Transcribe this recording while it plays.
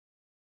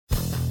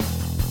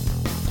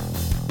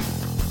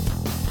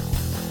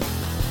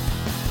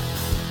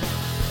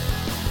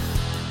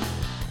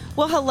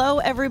Well, hello,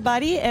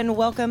 everybody, and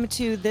welcome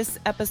to this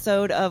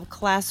episode of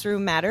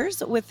Classroom Matters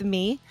with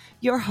me,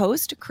 your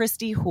host,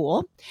 Christy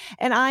Houle.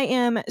 And I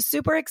am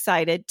super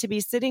excited to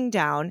be sitting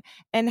down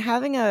and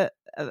having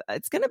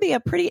it's going to be a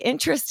pretty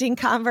interesting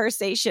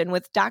conversation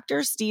with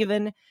Dr.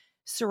 Steven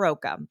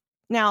Soroka.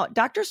 Now,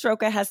 Dr.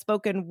 Soroka has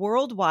spoken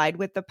worldwide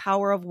with the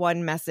Power of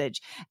One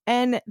message,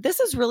 and this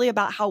is really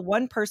about how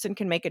one person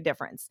can make a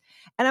difference.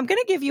 And I'm going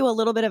to give you a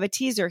little bit of a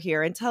teaser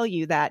here and tell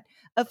you that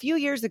a few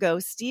years ago,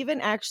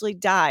 Steven actually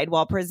died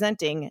while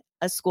presenting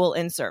a school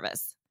in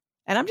service.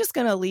 And I'm just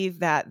going to leave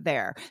that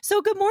there.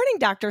 So good morning,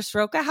 Dr.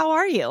 Soroka. How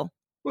are you?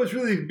 Well, it's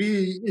really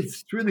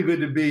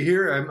good to be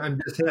here. I'm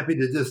just happy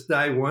to just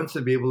die once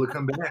and be able to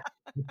come back.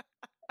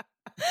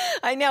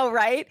 I know,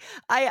 right?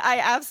 I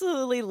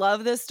absolutely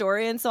love this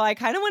story. And so I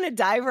kind of want to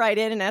dive right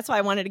in. And that's why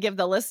I wanted to give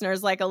the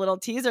listeners like a little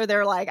teaser.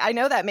 They're like, I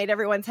know that made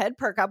everyone's head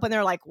perk up when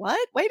they're like, what?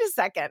 Wait a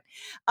second.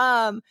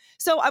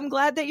 So I'm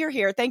glad that you're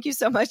here. Thank you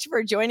so much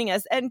for joining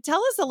us. And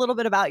tell us a little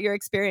bit about your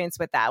experience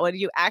with that, when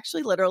you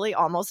actually literally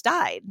almost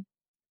died.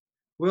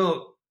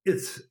 Well,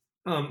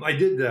 I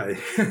did die.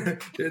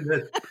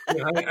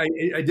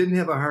 I didn't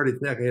have a heart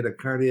attack. I had a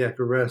cardiac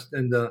arrest.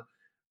 And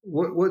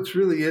what's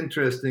really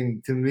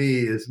interesting to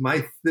me is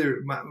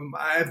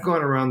I've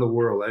gone around the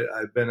world.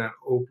 I've been on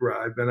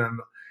Oprah. I've been on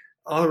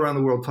all around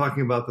the world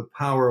talking about the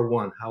power of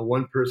one, how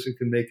one person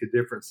can make a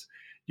difference.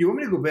 Do you want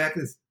me to go back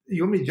and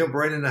you want me to jump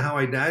right into how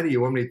I died, or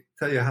you want me to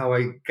tell you how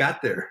I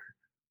got there?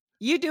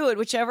 You do it,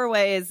 whichever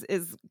way is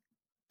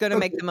going to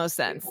make the most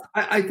sense.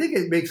 I think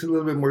it makes a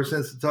little bit more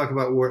sense to talk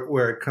about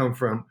where I come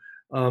from.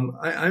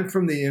 I'm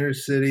from the inner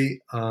city.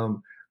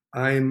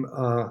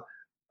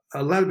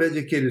 A lot of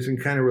educators can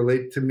kind of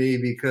relate to me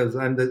because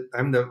I'm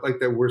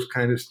the worst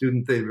kind of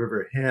student they've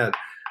ever had.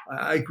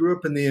 I grew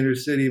up in the inner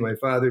city. My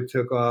father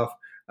took off.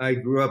 I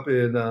grew up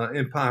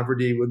in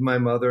poverty with my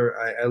mother.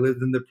 I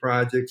lived in the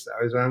projects.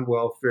 I was on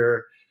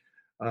welfare.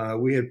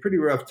 We had pretty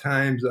rough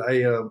times. I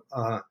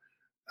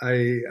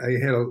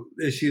had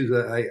issues.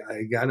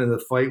 I got in a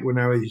fight when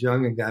I was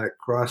young and got a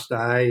crossed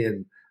eye,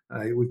 and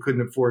we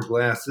couldn't afford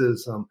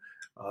glasses.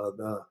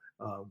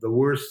 The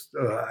worst,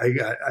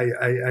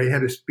 I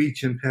had a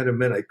speech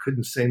impediment. I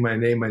couldn't say my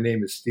name. My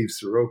name is Steve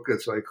Soroka,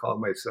 so I called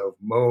myself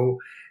Mo.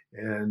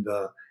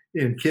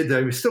 And kids,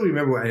 I still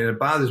remember, and it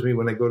bothers me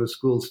when I go to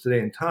schools today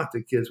and talk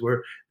to kids,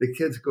 where the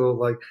kids go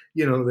like,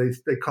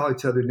 they call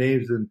each other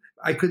names, and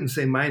I couldn't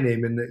say my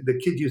name, and the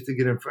kids used to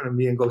get in front of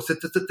me and go, Steve,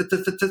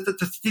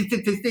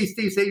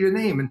 say your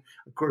name, and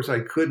of course I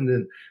couldn't,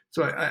 and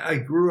so I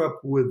grew up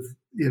with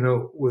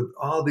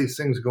all these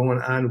things going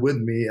on with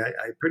me.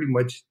 I pretty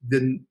much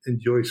didn't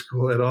enjoy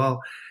school at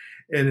all.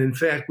 And in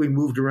fact, we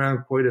moved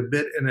around quite a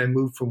bit, and I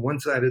moved from one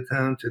side of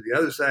town to the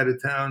other side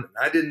of town. And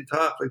I didn't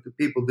talk like the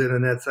people did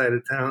on that side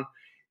of town.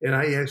 And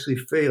I actually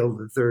failed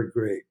the third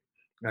grade.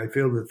 I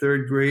failed the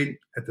third grade.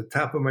 At the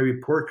top of my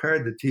report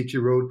card, the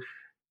teacher wrote,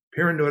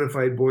 "Parent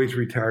notified boys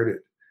retarded."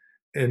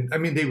 And I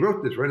mean, they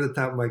wrote this right at the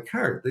top of my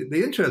card.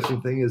 The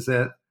interesting thing is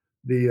that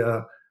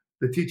the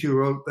teacher who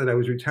wrote that I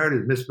was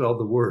retarded misspelled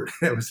the word.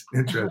 That was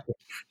interesting.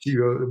 She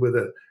wrote it with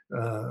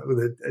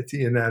a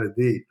T and not a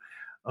D.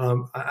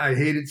 I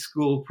hated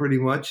school pretty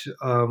much.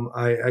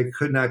 I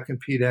could not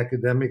compete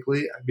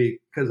academically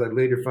because I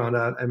later found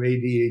out I'm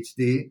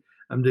ADHD.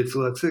 I'm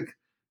dyslexic,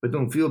 but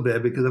don't feel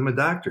bad because I'm a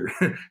doctor.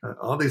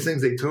 All these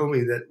things they told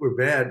me that were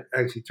bad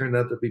actually turned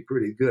out to be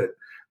pretty good.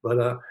 But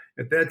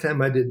at that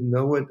time, I didn't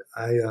know it.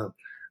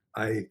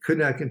 I could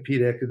not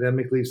compete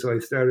academically, so I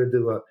started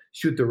to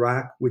shoot the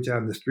rock, which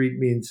on the street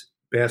means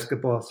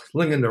basketball.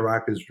 Slinging the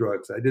rock is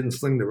drugs. I didn't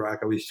sling the rock.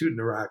 I was shooting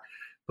the rock,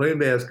 playing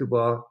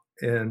basketball.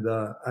 And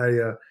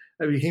I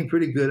became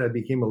pretty good. I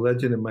became a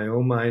legend in my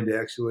own mind,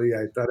 actually.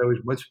 I thought I was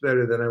much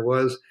better than I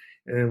was.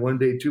 And one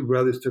day, two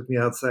brothers took me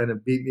outside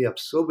and beat me up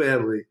so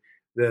badly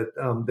that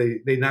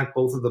they knocked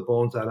both of the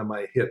bones out of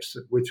my hips,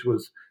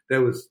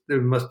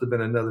 there must have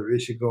been another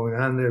issue going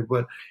on there.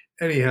 But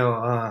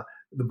anyhow,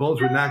 the bones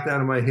were knocked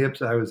out of my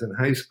hips. I was in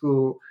high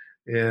school,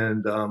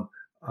 and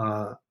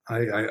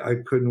I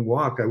couldn't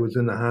walk. I was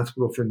in the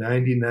hospital for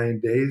 99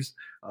 days.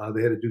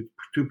 They had to do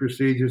 2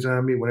 procedures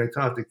on me. When I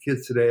talk to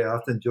kids today, I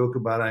often joke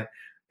about I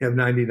have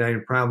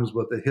 99 problems,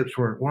 but the hips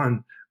weren't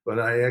one. But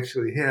I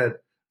actually had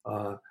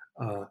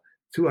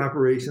 2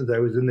 operations. I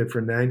was in there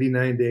for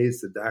 99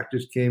 days. The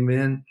doctors came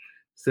in,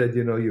 said,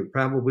 you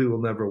probably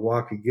will never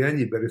walk again.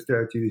 You better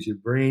start to use your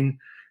brain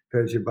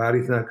because your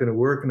body's not going to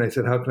work. And I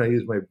said, how can I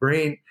use my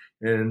brain?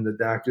 And the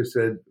doctor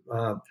said,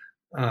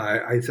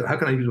 I said, how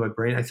can I use my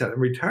brain? I said, I'm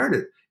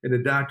retarded. And the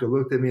doctor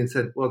looked at me and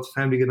said, well, it's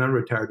time to get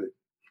unretarded.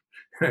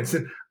 And I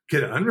said,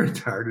 get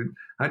unretarded?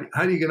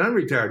 How do you get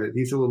unretarded?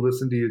 He said, well,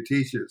 listen to your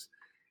teachers.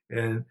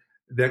 And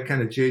that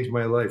kind of changed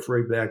my life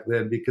right back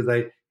then because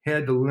I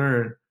had to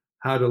learn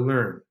how to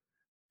learn.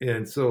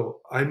 And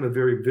so I'm a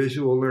very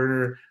visual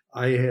learner.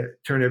 I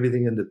turn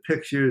everything into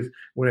pictures.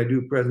 When I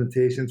do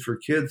presentations for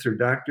kids or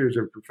doctors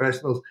or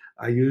professionals,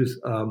 I use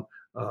a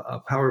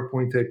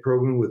PowerPoint type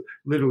program with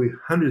literally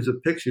hundreds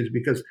of pictures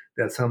because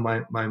that's how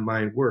my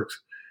mind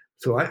works.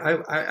 So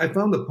I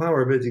found the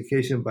power of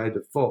education by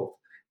default.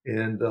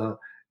 And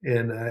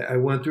I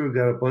went through and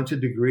got a bunch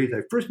of degrees.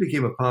 I first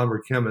became a polymer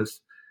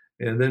chemist,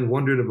 and then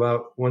wondered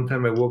about, one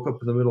time I woke up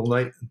in the middle of the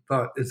night and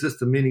thought, is this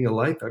the meaning of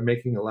life? I'm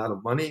making a lot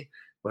of money,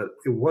 but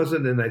it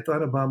wasn't. And I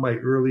thought about my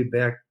early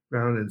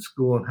background in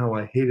school and how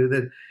I hated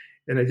it.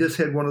 And I just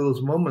had one of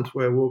those moments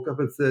where I woke up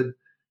and said,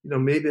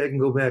 maybe I can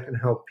go back and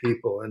help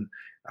people. And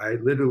I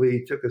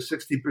literally took a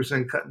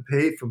 60% cut in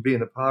pay from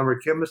being a polymer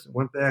chemist and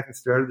went back and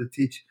started to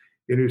teach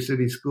inner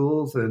city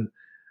schools, and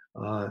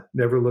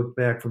never looked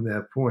back from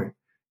that point.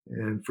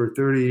 And for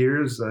 30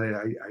 years,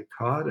 I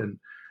taught, and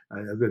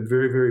I've been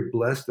very, very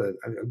blessed.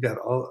 I've got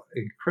all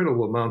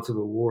incredible amounts of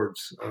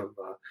awards of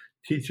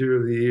Teacher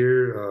of the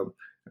Year,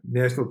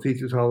 National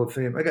Teachers Hall of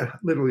Fame. I got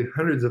literally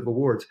hundreds of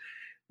awards.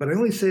 But I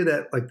only say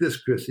that like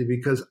this, Christy,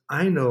 because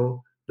I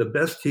know the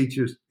best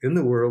teachers in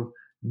the world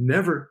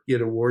never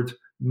get awards,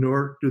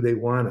 nor do they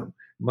want them.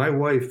 My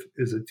wife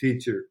is a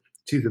teacher.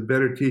 She's a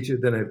better teacher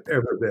than I've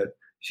ever been.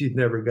 She's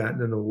never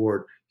gotten an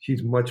award.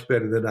 She's much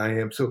better than I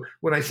am. So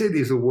when I say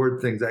these award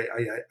things,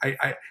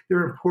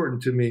 they're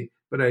important to me.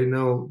 But I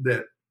know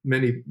that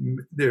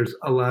there's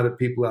a lot of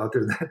people out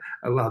there that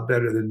are a lot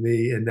better than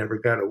me and never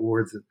got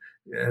awards.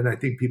 And I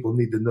think people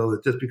need to know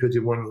that just because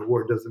you won an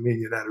award doesn't mean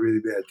you're not a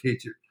really bad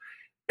teacher.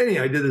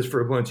 Anyhow, I did this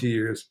for a bunch of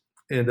years.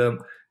 And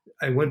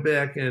I went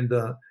back and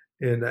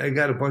I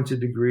got a bunch of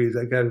degrees.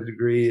 I got a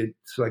degree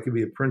so I could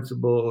be a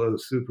principal, a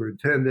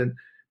superintendent.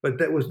 But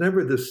that was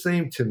never the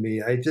same to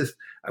me.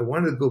 I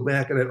wanted to go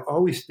back, and I'd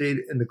always stayed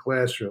in the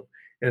classroom.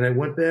 And I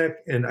went back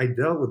and I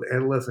dealt with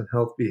adolescent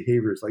health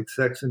behaviors like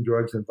sex and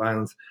drugs and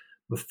violence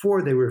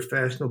before they were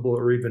fashionable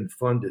or even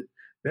funded.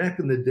 Back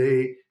in the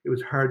day, it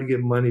was hard to get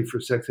money for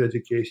sex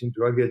education,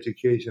 drug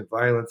education,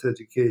 violence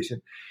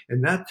education,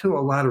 and not till a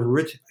lot of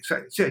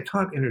I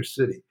taught inner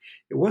city.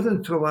 It wasn't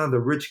until a lot of the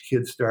rich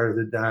kids started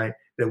to die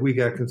that we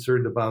got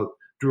concerned about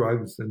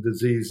drugs and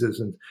diseases.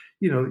 And,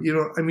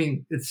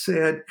 it's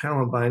sad.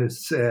 Columbine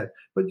is sad.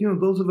 But,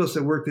 those of us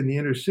that worked in the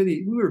inner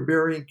city, we were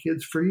burying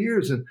kids for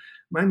years. And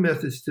my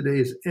message today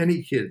is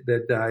any kid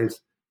that dies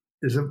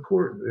is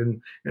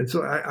important. And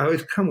so I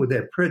always come with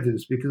that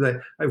prejudice because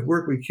I've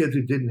worked with kids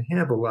who didn't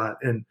have a lot.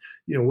 And,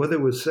 whether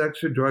it was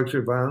sex or drugs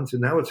or violence,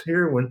 and now it's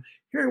heroin.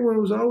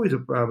 Heroin was always a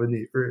problem in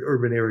the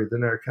urban area, the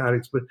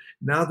narcotics. But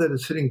now that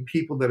it's hitting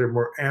people that are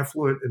more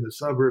affluent in the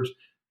suburbs,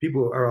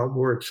 people are all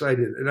more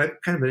excited. And I'm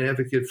kind of an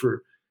advocate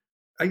for,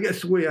 I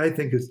guess the way I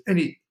think is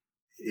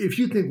if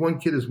you think one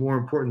kid is more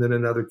important than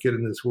another kid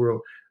in this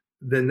world,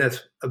 then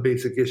that's a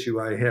basic issue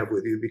I have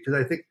with you, because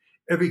I think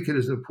every kid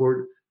is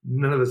important.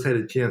 None of us had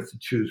a chance to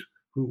choose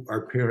who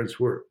our parents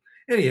were.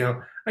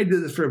 Anyhow, I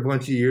did this for a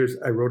bunch of years.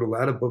 I wrote a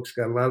lot of books,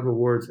 got a lot of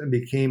awards, and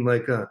became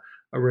like a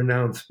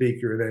renowned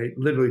speaker. And I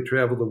literally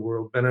traveled the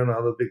world, been on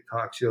all the big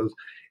talk shows.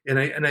 And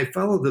I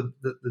follow the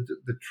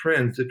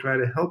trends to try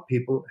to help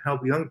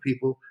young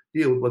people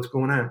deal with what's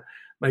going on.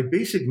 My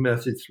basic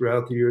message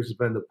throughout the years has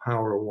been the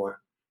power of one,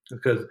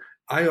 because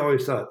I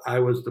always thought I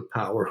was the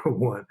power of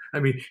one.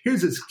 I mean,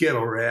 here's a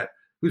skittle rat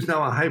who's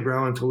now a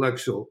highbrow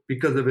intellectual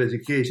because of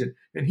education,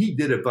 and he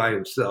did it by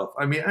himself.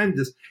 I mean,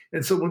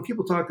 and so when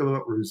people talk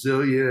about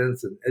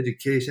resilience and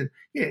education,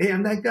 hey,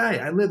 I'm that guy.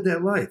 I lived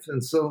that life.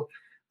 And so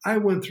I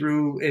went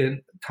through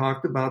and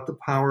talked about the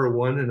power of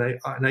one,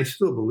 and I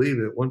still believe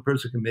it. One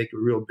person can make a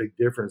real big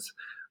difference.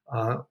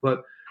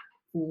 But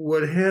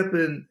what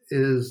happened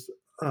is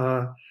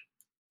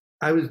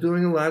I was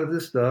doing a lot of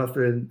this stuff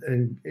and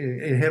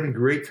having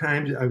great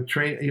times. I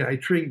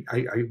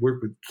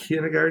work with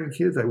kindergarten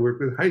kids. I work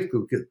with high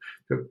school kids.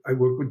 I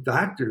work with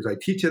doctors. I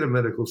teach at a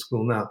medical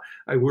school now.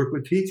 I work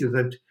with teachers.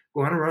 I've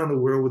gone around the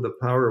world with the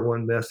power of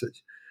one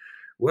message.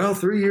 Well,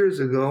 3 years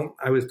ago,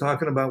 I was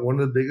talking about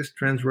one of the biggest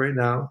trends right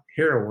now,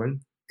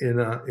 heroin, in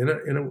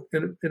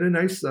a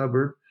nice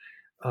suburb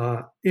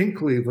in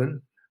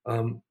Cleveland,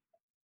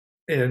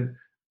 and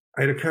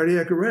I had a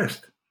cardiac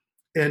arrest.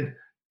 And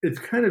it's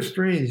kind of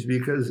strange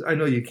because I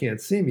know you can't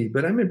see me,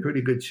 but I'm in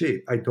pretty good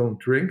shape. I don't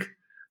drink.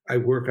 I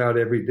work out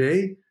every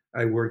day.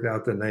 I worked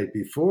out the night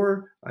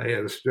before. I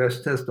had a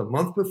stress test a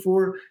month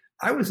before.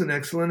 I was in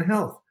excellent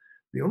health.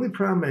 The only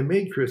problem I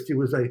made, Christy,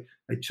 was I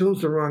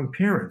chose the wrong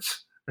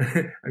parents.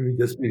 I mean,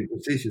 just being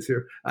facetious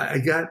here. I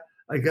got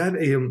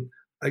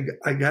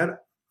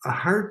a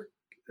heart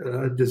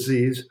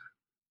disease,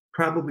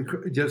 probably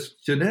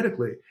just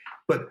genetically.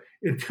 But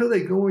until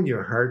they go in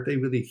your heart, they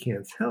really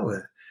can't tell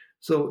it.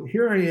 So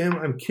here I am,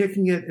 I'm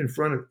kicking it in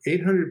front of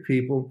 800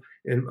 people,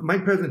 and my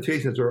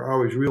presentations are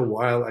always real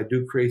wild. I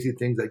do crazy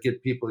things. I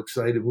get people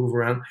excited, move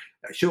around.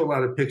 I show a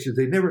lot of pictures.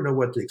 They never know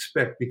what to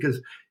expect because,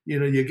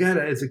 you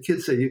gotta, as the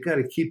kids say, you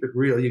gotta keep it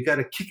real. You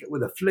gotta kick it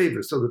with a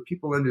flavor so that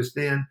people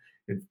understand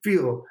and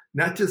feel,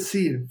 not just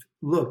see and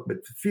look, but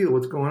to feel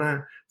what's going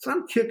on. So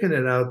I'm kicking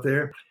it out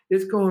there.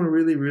 It's going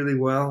really, really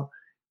well.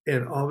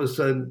 And all of a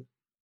sudden,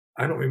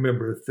 I don't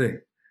remember a thing.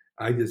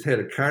 I just had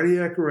a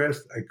cardiac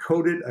arrest. I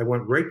coded. I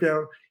went right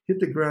down,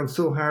 hit the ground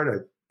so hard, I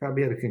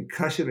probably had a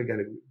concussion. I got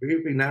a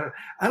big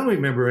I don't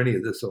remember any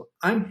of this. So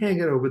I'm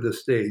hanging over the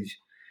stage.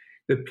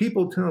 The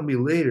people tell me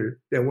later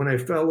that when I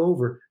fell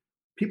over,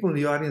 people in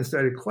the audience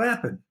started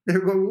clapping. They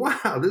were going,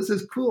 wow, this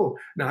is cool.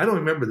 Now, I don't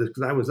remember this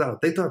because I was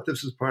out. They thought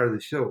this was part of the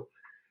show.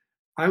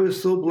 I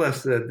was so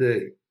blessed that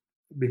day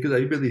because I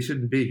really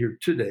shouldn't be here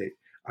today.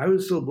 I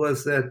was so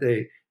blessed that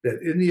day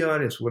that in the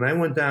audience, when I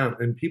went down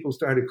and people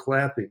started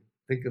clapping,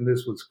 thinking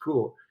this was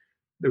cool,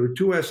 there were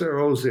 2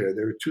 SROs there.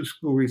 There were 2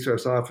 school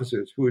resource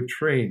officers who were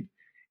trained,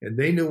 and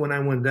they knew when I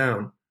went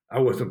down, I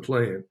wasn't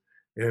playing.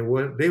 And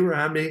when they were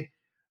on me,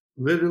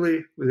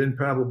 literally within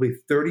probably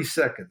 30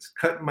 seconds,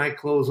 cutting my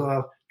clothes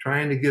off,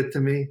 trying to get to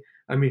me.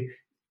 I mean,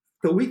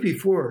 the week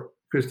before,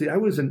 Christy, I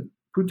was in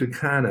Punta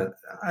Cana.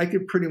 I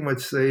could pretty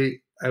much say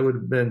I would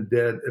have been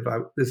dead if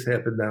this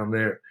happened down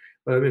there.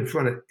 But I'm in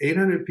front of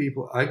 800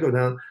 people. I go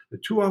down. The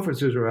 2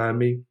 officers are on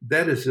me.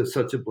 That is just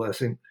such a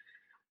blessing.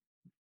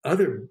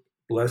 Other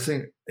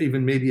blessing,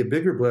 even maybe a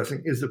bigger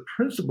blessing, is the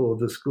principal of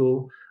the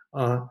school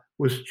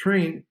was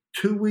trained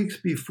 2 weeks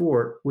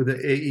before with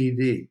an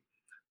AED.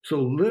 So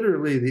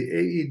literally the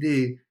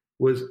AED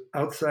was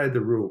outside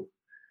the room,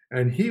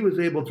 and he was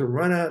able to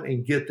run out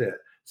and get that.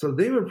 So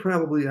they were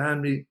probably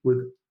on me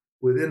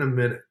within a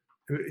minute.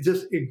 I mean,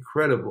 just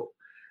incredible.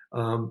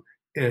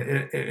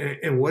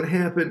 And what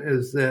happened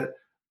is that,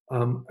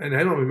 and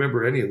I don't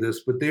remember any of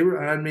this, but they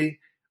were on me.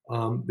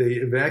 They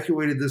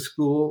evacuated the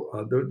school.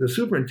 The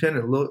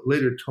superintendent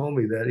later told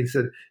me that. He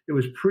said it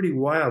was pretty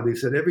wild. He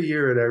said every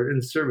year at our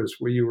in-service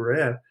where you were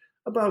at,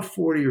 about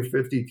 40 or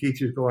 50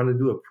 teachers go on and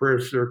do a prayer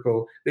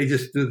circle. They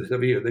just do this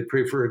every year. They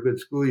pray for a good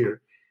school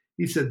year.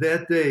 He said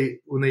that day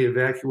when they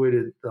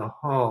evacuated the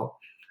hall,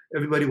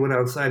 everybody went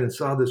outside and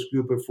saw this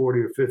group of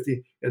 40 or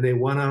 50, and they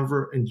went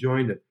over and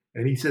joined them.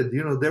 And he said,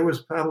 there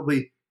was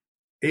probably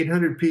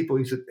 800 people.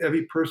 He said,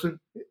 every person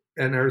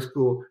in our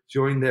school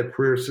joined that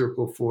prayer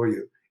circle for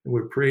you, and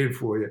we're praying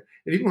for you.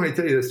 And even when I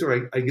tell you the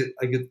story, I get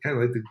kind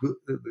of like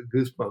the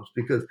goosebumps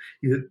because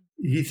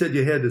he said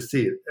you had to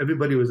see it.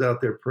 Everybody was out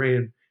there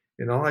praying.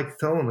 And all I could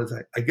tell him is,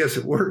 I guess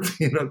it worked,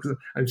 because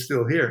I'm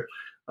still here.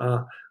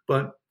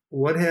 But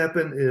what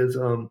happened is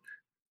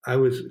I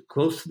was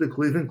close to the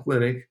Cleveland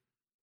Clinic.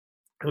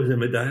 I was in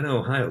Medina,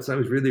 Ohio, so I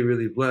was really,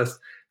 really blessed.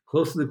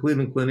 Close to the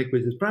Cleveland Clinic,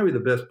 which is probably the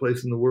best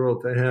place in the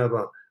world to have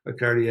a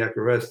cardiac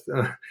arrest,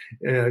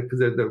 because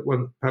they're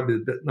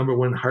probably the number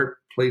 1 heart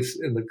place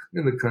in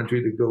the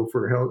country to go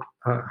for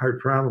heart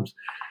problems.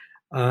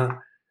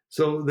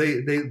 So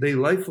they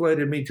life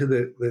flighted me to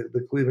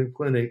the Cleveland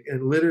Clinic,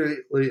 and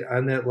literally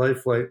on that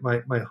life flight,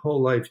 my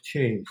whole life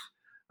changed.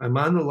 I'm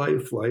on the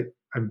life flight.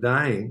 I'm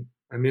dying.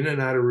 I'm in and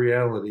out of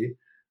reality.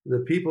 The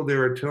people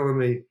there are telling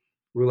me,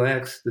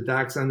 relax. The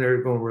docs on there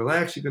are going,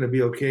 relax. You're going to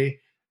be okay.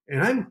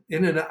 And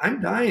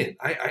I'm dying.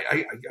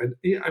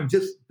 I'm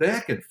just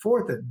back and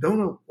forth. I don't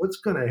know what's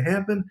going to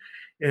happen,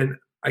 and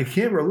I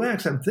can't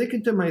relax. I'm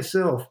thinking to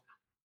myself,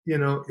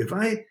 if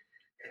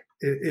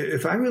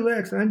I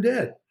relax, I'm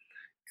dead.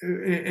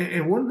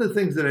 And one of the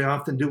things that I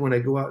often do when I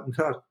go out and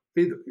talk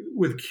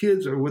with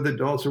kids or with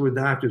adults or with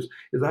doctors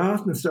is I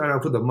often start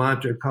off with a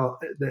mantra.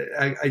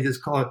 I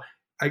just call it,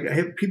 I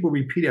have people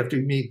repeat after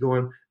me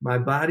going, my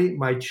body,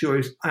 my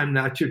choice, I'm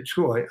not your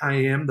toy, I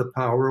am the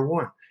power of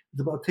one.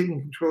 It's about taking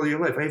control of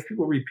your life. I have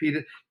people repeat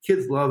it.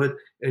 Kids love it.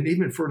 And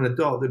even for an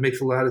adult, it makes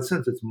a lot of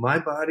sense. It's my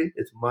body.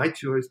 It's my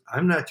choice.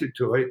 I'm not your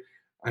toy.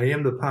 I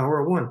am the power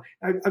of one.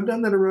 I've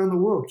done that around the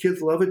world.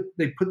 Kids love it.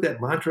 They put that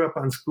mantra up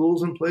on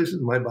schools and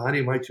places. My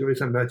body, my choice.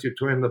 I'm not your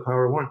toy. I'm the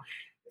power of one.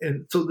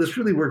 And so this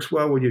really works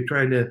well when you're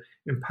trying to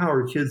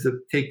empower kids to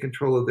take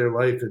control of their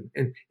life.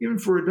 And even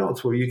for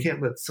adults, where you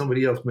can't let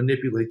somebody else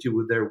manipulate you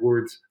with their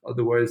words.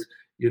 Otherwise,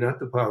 you're not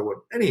the power of one.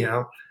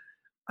 Anyhow,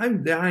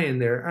 I'm dying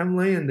there. I'm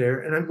laying there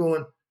and I'm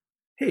going,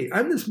 hey,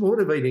 I'm this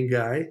motivating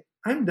guy.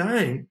 I'm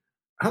dying.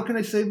 How can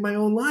I save my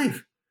own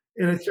life?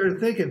 And I started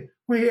thinking,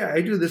 well, yeah,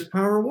 I do this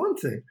power of one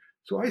thing.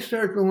 So I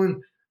start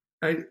going,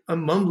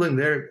 I'm mumbling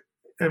there.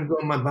 I'm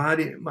going, my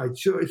body, my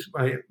choice,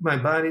 my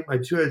body, my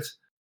choice.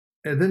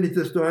 And then it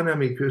just dawned on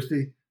me,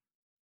 Christy,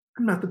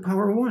 I'm not the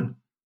power of one.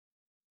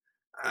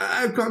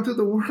 I've gone through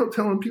the world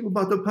telling people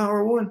about the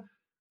power of one.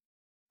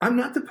 I'm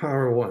not the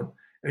power of one.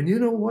 And you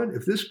know what?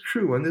 If this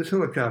crew on this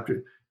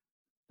helicopter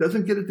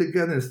doesn't get it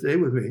together and stay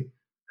with me,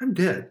 I'm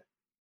dead.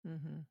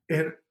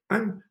 Mm-hmm.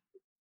 And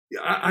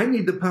I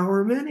need the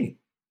power of many.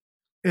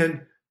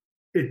 And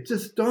it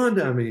just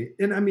dawned on me.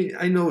 And I mean,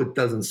 I know it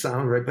doesn't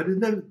sound right, but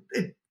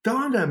it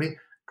dawned on me.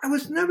 I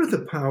was never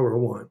the power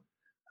of one.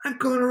 I've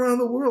gone around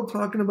the world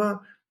talking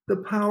about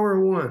the power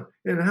of one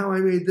and how I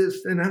made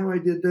this and how I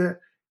did that.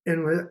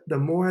 And the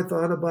more I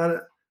thought about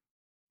it,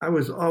 I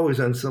was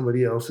always on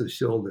somebody else's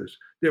shoulders.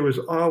 There was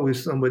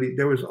always somebody,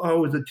 there was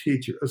always a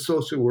teacher, a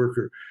social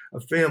worker, a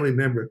family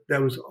member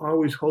that was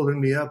always holding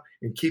me up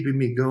and keeping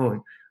me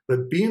going.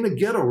 But being a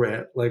ghetto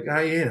rat like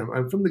I am,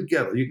 I'm from the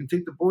ghetto. You can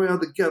take the boy out of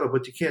the ghetto,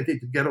 but you can't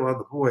take the ghetto out of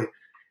the boy.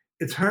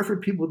 It's hard for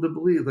people to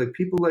believe, like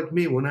people like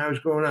me when I was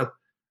growing up,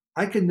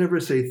 I could never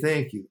say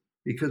thank you.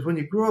 Because when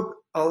you grow up,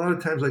 a lot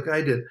of times like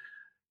I did,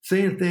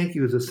 saying thank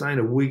you is a sign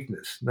of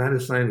weakness, not a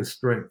sign of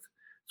strength.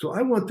 So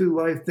I went through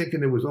life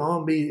thinking it was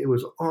all me. It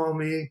was all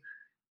me.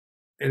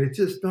 And it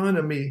just dawned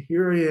on me,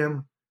 here I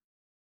am.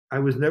 I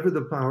was never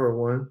the power of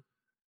one.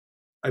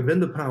 I've been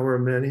the power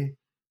of many.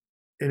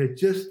 And it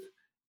just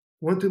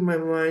went through my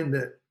mind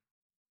that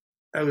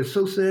I was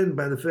so saddened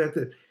by the fact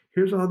that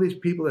here's all these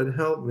people that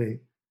helped me.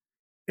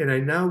 And I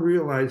now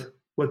realize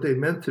what they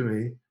meant to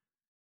me.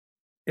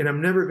 And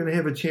I'm never going to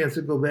have a chance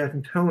to go back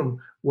and tell them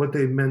what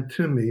they meant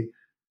to me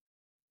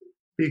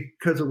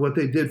because of what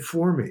they did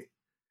for me.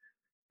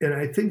 And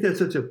I think that's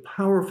such a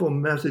powerful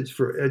message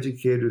for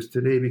educators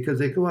today, because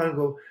they go out and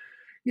go,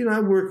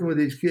 I'm working with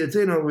these kids.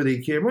 They don't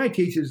really care. My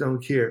teachers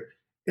don't care.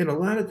 And a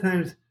lot of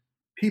times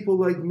people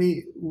like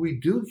me, we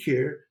do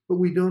care, but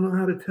we don't know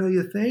how to tell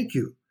you thank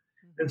you.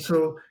 And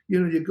so,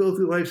 you go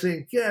through life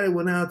saying, I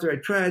went out there, I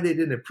tried, they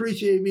didn't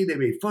appreciate me, they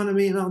made fun of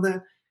me and all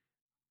that.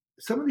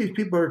 Some of these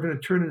people are going to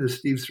turn into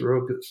Steve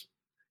Sorokas.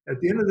 At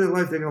the end of their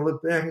life, they're going to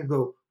look back and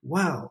go,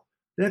 wow,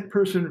 that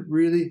person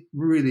really,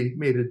 really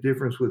made a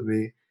difference with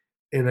me.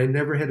 And I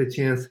never had a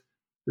chance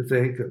to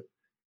thank them.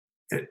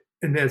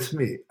 And that's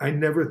me. I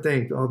never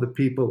thanked all the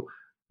people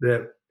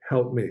that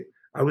helped me.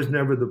 I was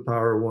never the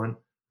power one.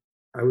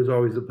 I was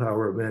always the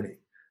power of many.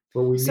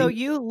 So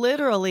you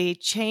literally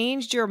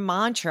changed your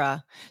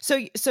mantra. So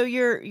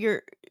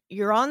you're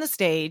on the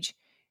stage,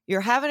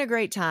 you're having a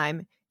great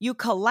time, you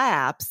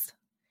collapse,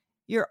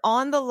 you're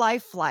on the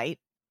life flight,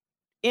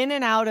 in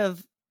and out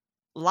of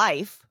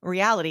life,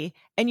 reality,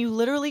 and you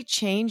literally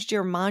changed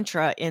your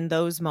mantra in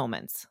those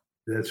moments.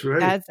 That's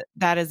right.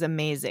 That is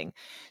amazing.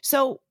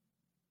 So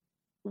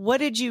what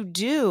did you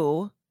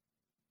do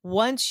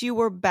once you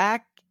were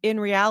back in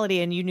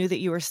reality and you knew that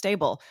you were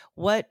stable?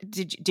 What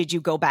did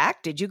you go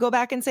back? Did you go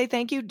back and say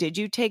thank you? Did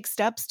you take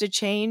steps to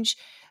change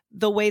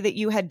the way that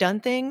you had done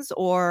things?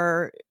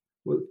 Or,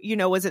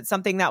 was it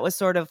something that was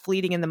sort of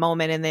fleeting in the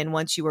moment, and then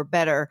once you were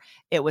better,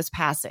 it was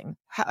passing?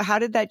 How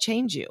did that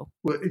change you?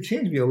 Well, it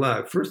changed me a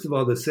lot. First of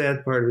all, the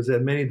sad part was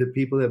that many of the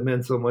people that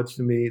meant so much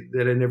to me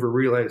that I never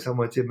realized how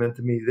much it meant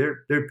to me,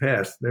 they're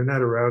past. They're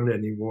not around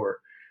anymore.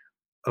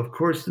 Of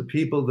course, the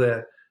people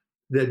that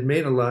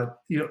made a lot,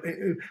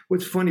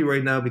 what's funny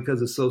right now,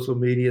 because of social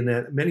media and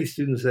that, many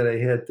students that I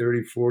had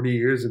 30, 40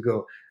 years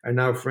ago are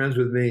now friends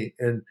with me.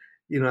 And,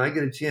 I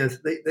get a chance,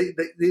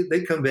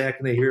 they come back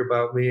and they hear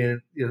about me, and,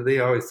 they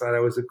always thought I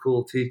was a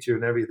cool teacher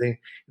and everything.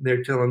 And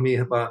they're telling me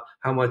about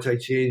how much I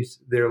changed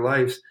their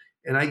lives.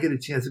 And I get a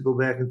chance to go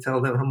back and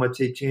tell them how much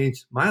they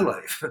changed my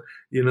life,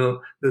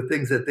 the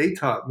things that they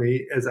taught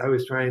me as I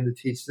was trying to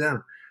teach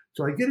them.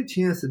 So I get a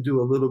chance to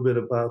do a little bit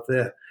about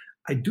that.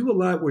 I do a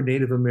lot with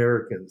Native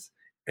Americans.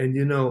 And,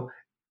 and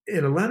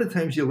a lot of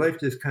times your life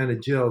just kind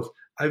of gels.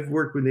 I've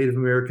worked with Native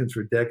Americans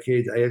for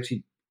decades.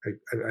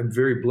 I'm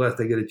very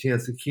blessed. I get a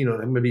chance to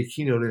keynote. I'm going to be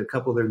keynoting a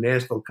couple of their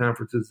national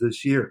conferences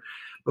this year.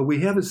 But we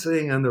have a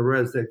saying on the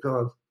res that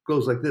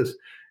goes like this: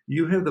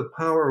 you have the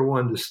power of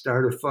one to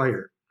start a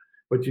fire,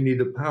 but you need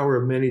the power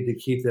of many to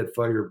keep that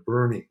fire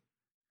burning.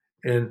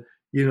 And,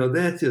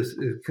 that just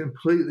is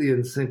completely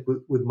in sync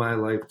with my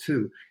life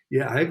too.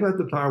 Yeah, I've got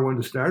the power of one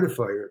to start a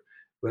fire.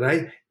 But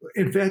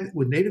in fact,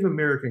 with Native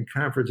American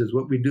conferences,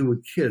 what we do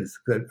with kids,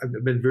 because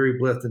I've been very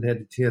blessed and had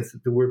the chance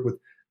to work with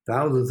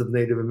thousands of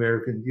Native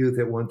American youth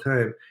at one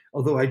time,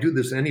 although I do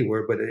this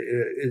anywhere, but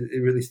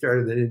it really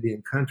started in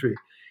Indian country,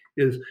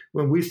 is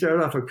when we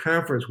start off a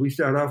conference, we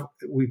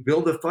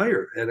build a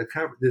fire at a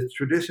conference. It's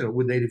traditional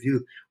with Native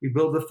youth. We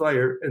build a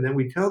fire, and then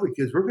we tell the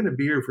kids, we're going to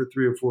be here for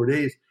 3 or 4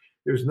 days.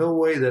 There's no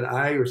way that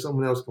I or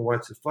someone else can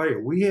watch the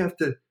fire. We have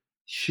to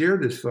share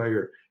this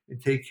fire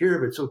and take care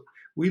of it. So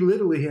we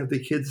literally have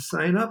the kids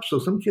sign up. So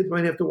some kids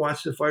might have to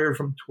watch the fire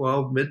from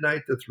 12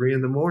 midnight to 3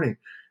 in the morning.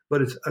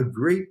 But it's a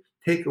great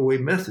takeaway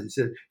message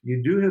that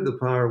you do have the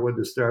power of one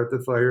to start the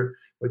fire,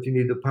 but you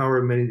need the power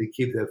of many to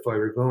keep that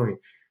fire going.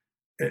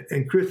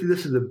 And Christy,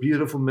 this is a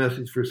beautiful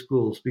message for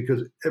schools,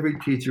 because every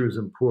teacher is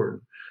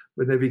important,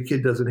 but every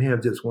kid doesn't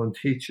have just one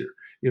teacher.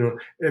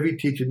 Every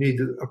teacher needs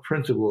a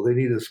principal. They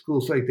need a school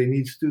psych. They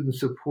need student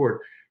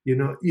support. We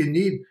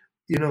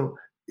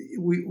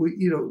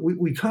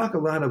talk a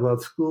lot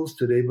about schools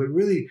today, but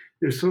really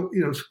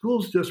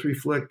schools just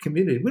reflect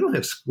community. We don't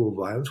have school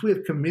violence. We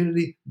have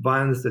community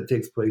violence that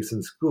takes place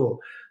in school.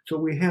 So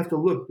we have to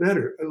look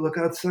better, look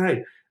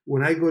outside.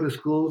 When I go to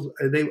schools,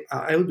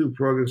 I'll do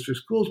programs for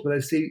schools, but I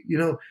say,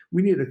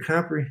 we need a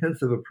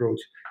comprehensive approach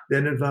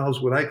that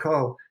involves what I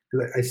call,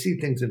 because I see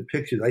things in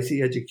pictures. I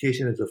see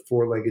education as a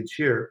 4-legged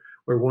chair,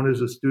 where one is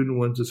a student,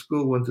 one's a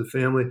school, one's a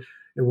family,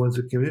 and one's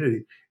a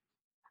community.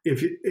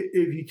 If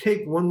you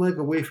take one leg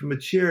away from a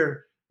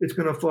chair, it's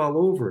going to fall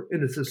over.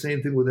 And it's the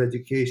same thing with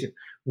education.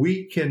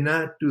 We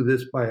cannot do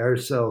this by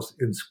ourselves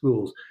in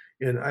schools.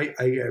 And I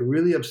get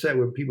really upset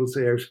when people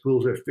say our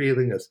schools are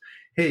failing us.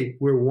 Hey,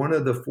 we're one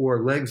of the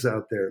 4 legs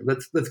out there.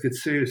 Let's get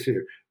serious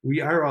here.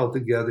 We are all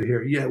together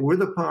here. Yeah, we're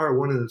the power of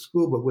one in the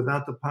school, but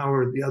without the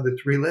power of the other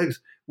 3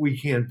 legs, we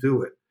can't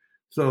do it.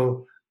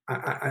 So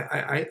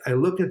I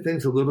look at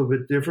things a little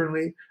bit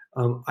differently.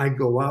 I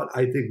go out.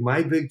 I think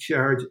my big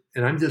charge,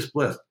 and I'm just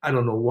blessed. I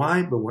don't know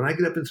why, but when I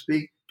get up and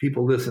speak,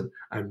 people listen.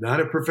 I'm not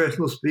a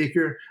professional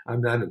speaker.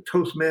 I'm not a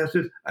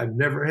Toastmasters. I've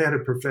never had a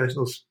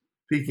professional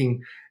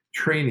speaking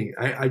training.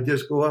 I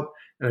just go up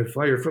and I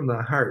fire from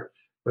the heart.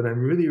 But I'm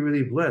really,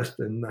 really blessed.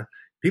 And,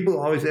 people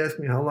always ask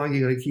me, how long are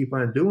you going to keep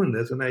on doing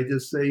this? And I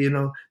just say,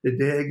 the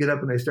day I get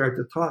up and I start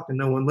to talk and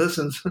no one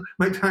listens,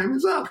 my time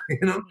is up,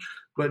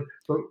 but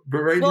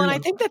right well, now. And I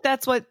think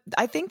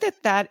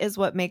that is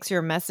what makes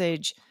your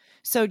message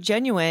so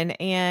genuine.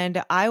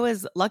 And I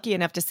was lucky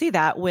enough to see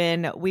that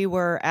when we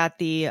were at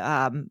the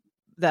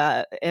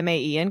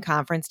MAEN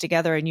conference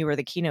together, and you were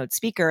the keynote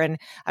speaker, and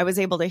I was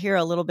able to hear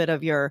a little bit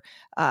of your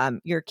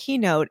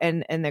keynote,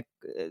 and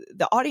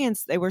the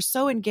audience, they were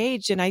so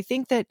engaged. And I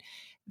think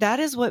that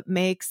is what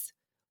makes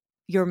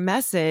your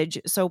message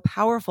so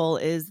powerful,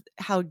 is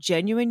how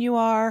genuine you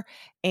are.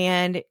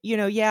 And,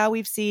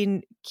 we've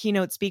seen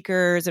keynote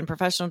speakers and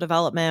professional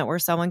development where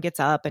someone gets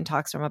up and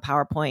talks from a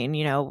PowerPoint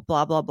and,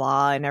 blah, blah,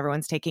 blah, and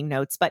everyone's taking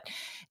notes, but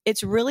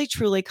it's really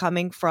truly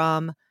coming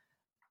from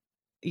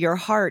your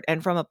heart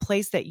and from a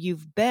place that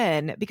you've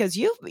been, because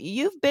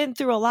you've been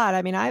through a lot.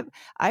 I mean,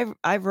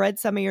 I've read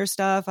some of your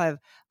stuff. I've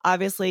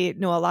obviously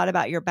know a lot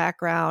about your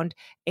background.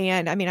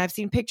 And I mean, I've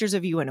seen pictures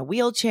of you in a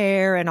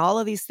wheelchair and all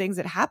of these things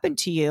that happened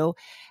to you.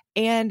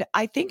 And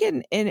I think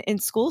in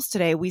schools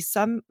today, we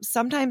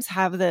sometimes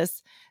have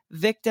this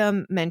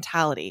victim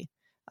mentality.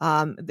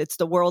 It's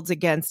the world's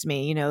against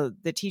me,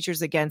 the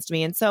teacher's against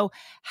me. And so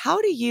how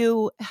do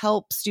you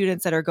help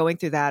students that are going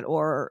through that,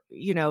 or,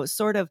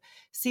 sort of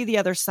see the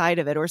other side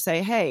of it, or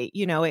say, hey,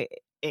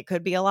 it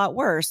could be a lot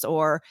worse,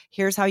 or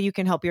here's how you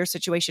can help your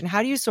situation?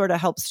 How do you sort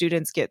of help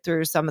students get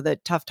through some of the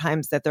tough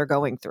times that they're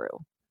going through?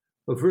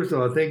 Well, first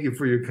of all, thank you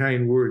for your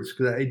kind words,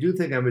 because I do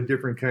think I'm a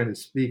different kind of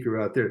speaker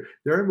out there.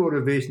 There are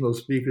motivational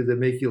speakers that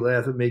make you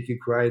laugh and make you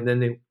cry, and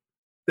then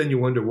you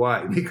wonder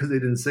why, because they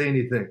didn't say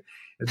anything.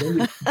 And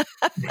then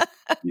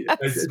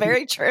that's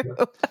very true.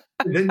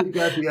 And then you've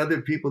got the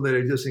other people that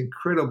are just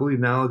incredibly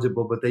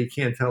knowledgeable, but they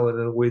can't tell it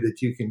in a way that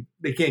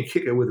they can't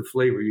kick it with a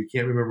flavor. You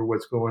can't remember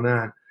what's going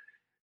on.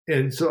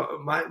 And so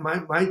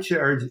my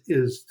charge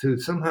is to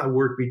somehow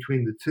work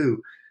between the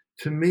two.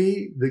 To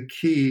me, the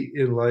key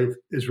in life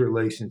is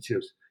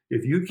relationships.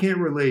 If you can't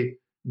relate,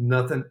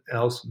 nothing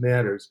else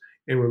matters.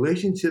 And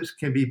relationships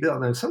can be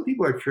built. Now, some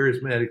people are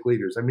charismatic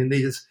leaders. I mean,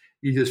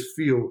 you just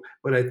feel,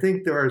 but I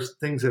think there are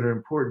things that are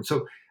important.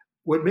 So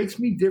what makes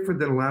me different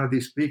than a lot of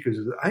these speakers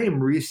is I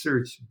am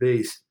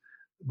research-based,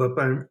 but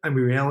I'm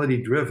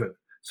reality-driven.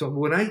 So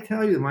when I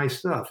tell you my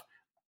stuff,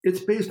 it's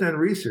based on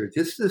research.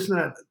 It's just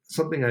not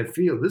something I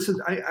feel.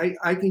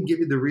 I can give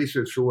you the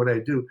research for what I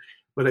do,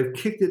 but I've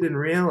kicked it in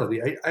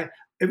reality.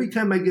 Every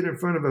time I get in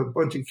front of a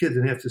bunch of kids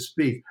and have to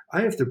speak,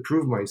 I have to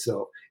prove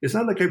myself. It's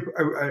not like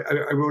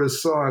I wrote a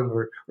song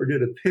or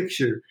did a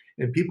picture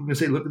and people can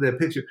say, look at that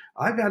picture.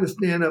 I got to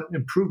stand up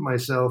and prove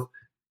myself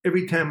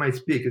every time I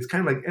speak. It's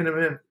kind of like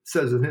Eminem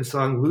says in his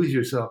song, Lose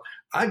Yourself.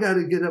 I got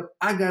to get up.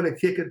 I got to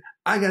kick it.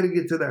 I got to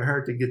get to their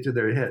heart to get to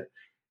their head.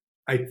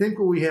 I think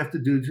what we have to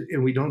do,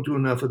 and we don't do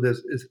enough of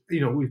this, is,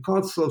 we've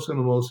called social and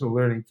emotional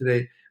learning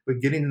today,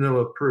 but getting to know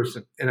a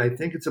person. And I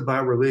think it's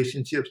about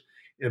relationships.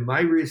 And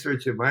my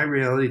research and my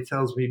reality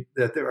tells me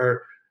that there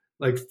are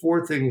like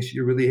 4 things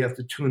you really have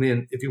to tune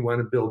in if you want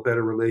to build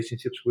better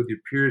relationships with your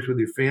peers, with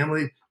your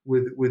family,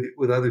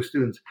 with other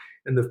students.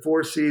 And the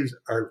 4 C's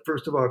are,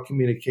 first of all,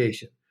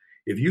 communication.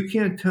 If you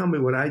can't tell me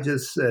what I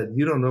just said,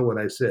 you don't know what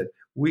I said.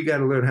 We got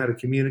to learn how to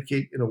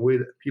communicate in a way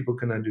that people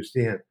can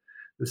understand.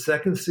 The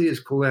second C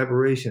is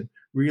collaboration,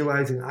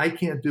 realizing I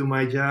can't do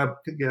my job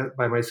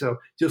by myself,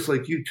 just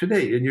like you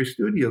today in your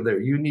studio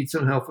there. You need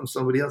some help from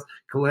somebody else.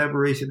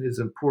 Collaboration is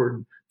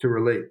important to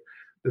relate.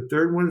 The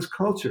third one is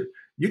culture.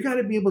 You got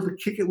to be able to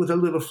kick it with a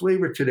little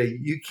flavor today.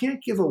 You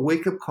can't give a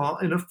wake-up call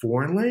in a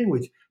foreign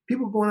language.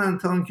 People going on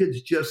telling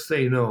kids, just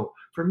say no.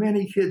 For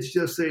many kids,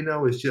 just say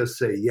no is just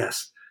say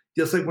yes.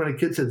 Just like when a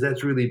kid says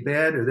that's really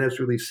bad or that's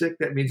really sick,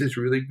 that means it's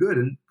really good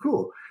and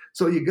cool.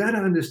 So you got to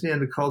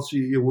understand the culture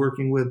you're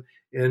working with.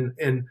 And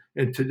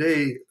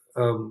today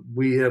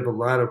we have a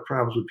lot of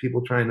problems with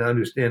people trying to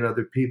understand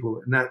other people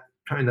and not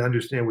trying to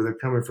understand where they're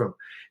coming from.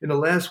 And the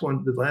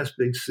last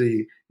big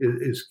C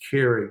is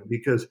caring,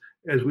 because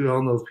as we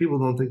all know, if people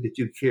don't think that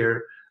you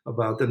care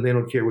about them, they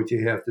don't care what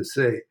you have to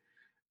say.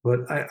 But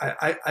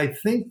I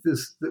think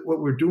that what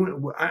we're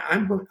doing,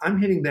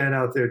 I'm hitting that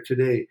out there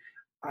today.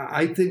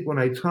 I think when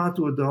I talk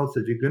to adults,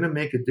 if you're going to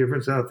make a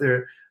difference out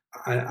there,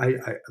 I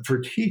for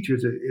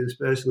teachers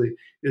especially,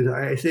 is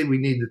I say we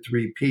need the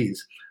 3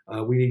 Ps.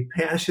 We need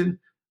passion.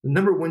 The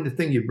number one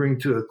thing you bring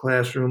to a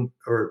classroom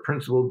or a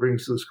principal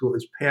brings to the school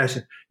is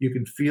passion. You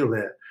can feel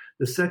that.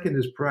 The second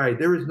is pride.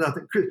 There is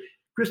nothing,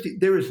 Christy,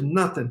 there is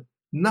nothing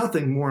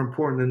more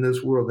important in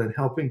this world than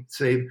helping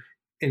save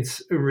and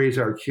raise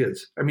our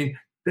kids. I mean,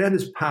 that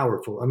is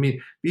powerful. I mean,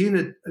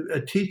 being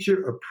a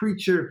teacher, a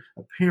preacher,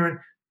 a parent,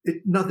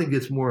 nothing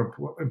gets more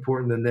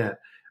important than that.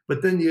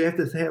 But then you have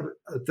to have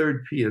a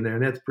third P in there,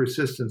 and that's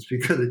persistence,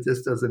 because it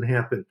just doesn't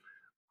happen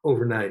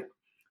overnight.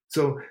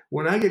 So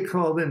when I get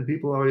called in,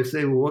 people always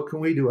say, well, what can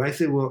we do? I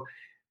say, well,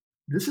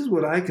 this is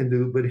what I can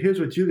do, but here's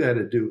what you got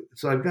to do.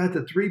 So I've got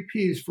the 3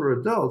 Ps for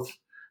adults,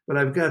 but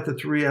I've got the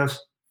 3 Fs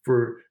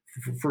for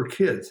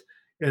kids.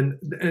 And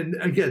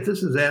again,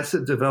 this is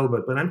asset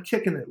development, but I'm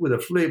kicking it with a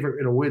flavor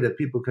in a way that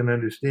people can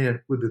understand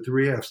with the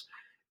 3 Fs.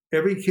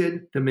 Every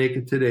kid to make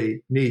it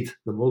today needs,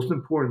 the most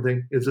important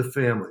thing is a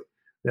family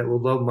that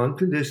will love them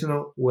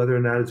unconditional, whether or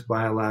not it's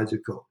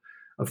biological.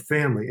 A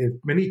family. And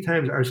many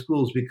times our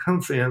schools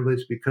become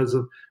families because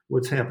of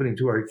what's happening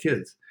to our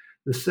kids.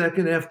 The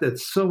second F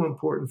that's so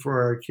important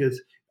for our kids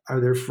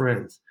are their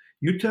friends.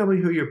 You tell me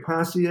who your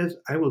posse is,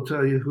 I will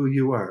tell you who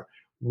you are.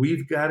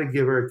 We've got to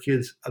give our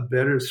kids a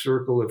better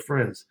circle of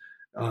friends.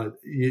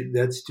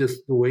 That's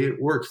just the way it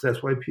works.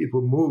 That's why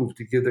people move,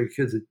 to give their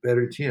kids a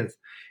better chance.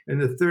 And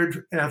the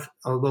third F,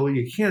 although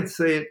you can't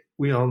say it,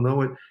 we all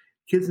know it,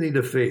 kids need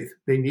a faith.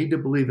 They need to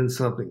believe in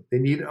something. They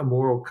need a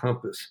moral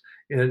compass.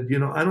 And,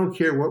 I don't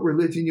care what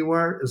religion you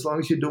are, as long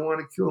as you don't want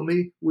to kill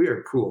me, we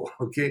are cool,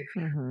 okay?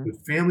 Mm-hmm.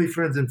 But family,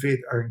 friends, and faith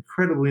are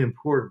incredibly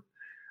important.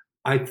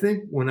 I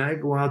think when I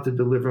go out to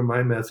deliver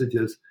my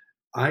messages,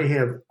 I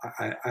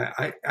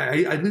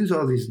lose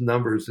all these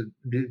numbers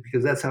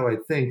because that's how I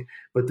think.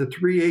 But the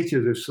 3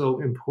 H's are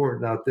so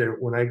important out there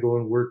when I go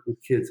and work with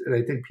kids. And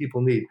I think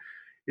people need,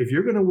 if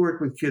you're going to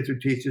work with kids or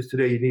teachers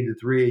today, you need the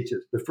 3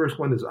 H's. The first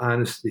one is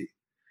honesty.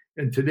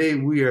 And today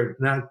we are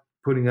not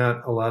putting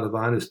out a lot of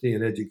honesty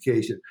in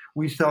education.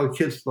 We tell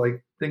kids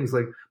things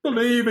like,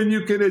 believe and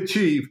you can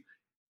achieve.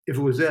 If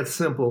it was that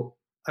simple,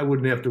 I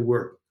wouldn't have to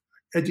work.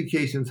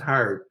 Education's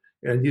hard.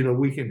 And,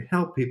 we can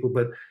help people,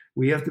 but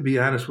we have to be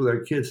honest with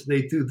our kids.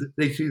 They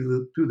see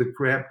through the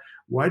crap.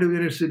 Why do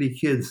inner city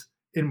kids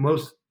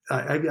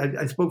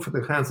I spoke for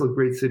the Council of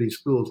Great City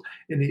Schools.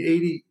 In the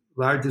 80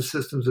 largest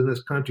systems in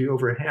this country,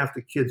 over half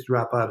the kids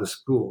drop out of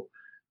school.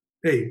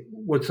 Hey,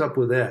 what's up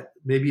with that?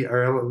 Maybe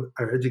our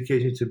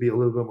education should be a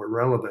little bit more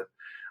relevant.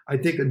 I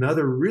think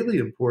another really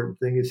important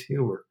thing is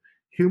humor.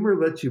 Humor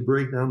lets you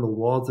break down the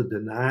walls of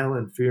denial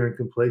and fear and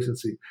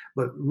complacency,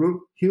 but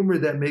humor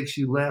that makes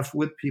you laugh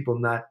with people,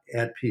 not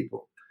at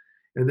people.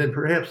 And then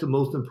perhaps the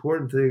most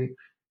important thing,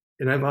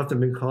 and I've often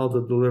been called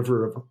a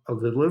deliverer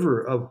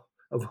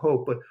of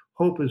hope, but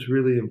hope is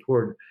really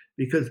important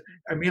because,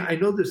 I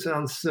know this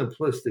sounds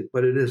simplistic,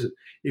 but it isn't.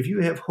 If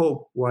you have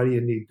hope, why do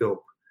you need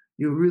dope?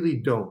 You really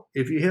don't.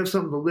 If you have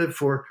something to live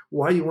for,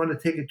 why you want to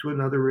take it to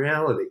another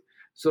reality?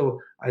 So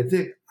I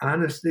think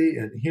honesty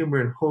and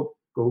humor and hope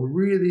go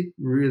really,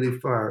 really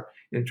far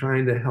in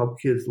trying to help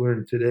kids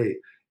learn today.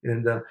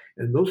 And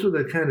those are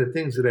the kind of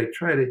things that I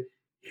try to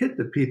hit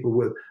the people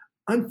with.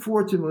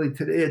 Unfortunately,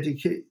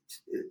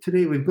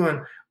 today we've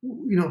gone,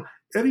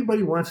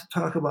 everybody wants to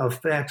talk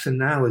about facts and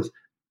knowledge,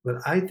 but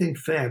I think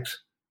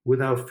facts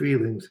without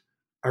feelings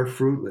are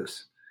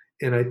fruitless.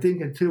 And I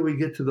think until we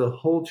get to the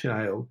whole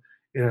child,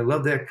 and I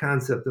love that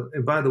concept.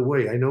 And by the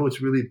way, I know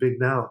it's really big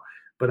now,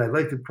 but I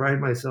like to pride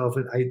myself,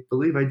 and I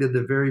believe I did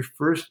the very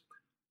first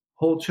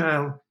whole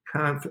child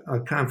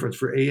conference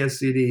for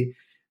ASCD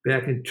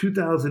back in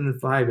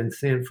 2005 in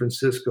San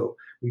Francisco.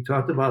 We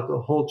talked about the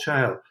whole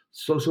child,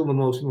 social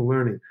emotional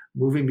learning,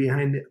 moving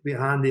beyond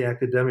the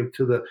academic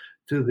to the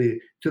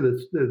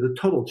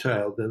total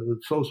child, the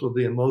social,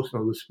 the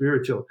emotional, the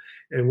spiritual.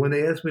 And when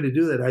they asked me to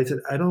do that, I said,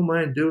 I don't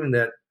mind doing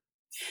that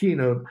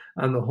keynote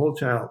on the whole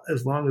child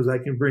as long as I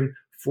can bring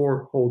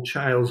 4 whole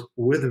childs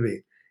with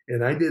me.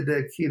 And I did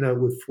that keynote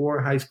with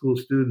 4 high school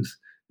students,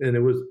 and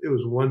it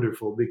was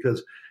wonderful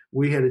because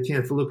we had a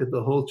chance to look at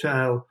the whole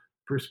child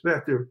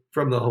perspective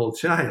from the whole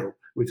child,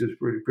 which is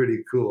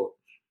pretty cool.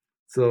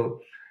 So,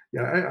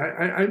 yeah,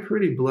 I'm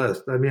pretty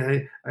blessed. I'm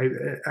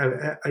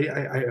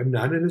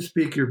not in a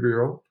speaker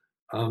bureau,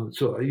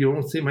 so you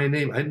won't see my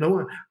name. I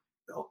know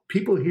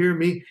people hear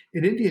me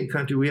in Indian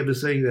country. We have a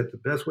saying that the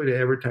best way to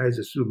advertise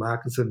is through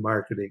moccasin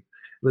marketing.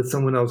 Let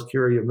someone else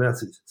carry your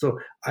message. So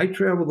I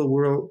travel the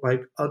world by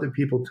other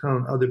people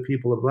telling other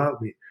people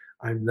about me.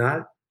 I'm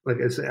not,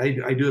 like I say,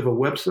 I do have a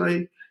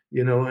website,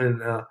 and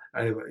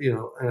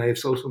I have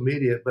social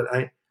media, but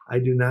I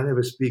do not have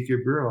a speaker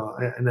bureau,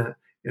 and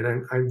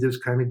I'm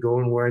just kind of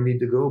going where I need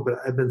to go. But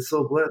I've been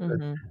so blessed.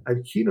 Mm-hmm.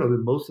 I've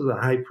keynoted most of the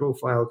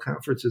high-profile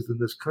conferences in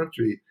this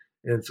country,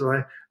 and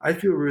so I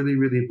feel really,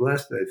 really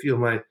blessed. I feel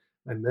my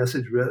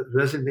message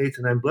resonates,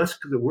 and I'm blessed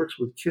because it works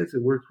with kids,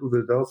 it works with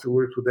adults, it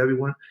works with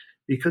everyone,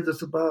 because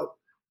it's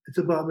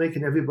about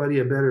making everybody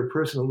a better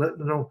person and letting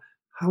them know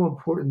how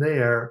important they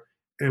are.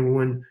 And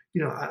when,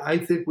 I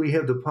think we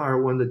have the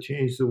power, one, to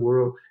change the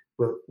world,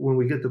 but when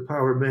we get the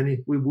power of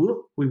many, we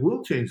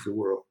will change the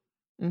world.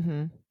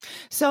 Mm-hmm.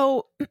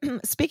 So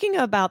speaking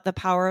about the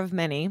power of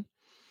many,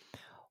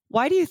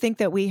 why do you think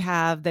that we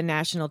have the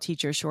national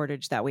teacher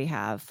shortage that we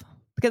have?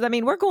 Because,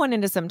 we're going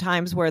into some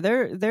times where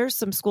there's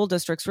some school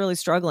districts really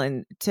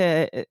struggling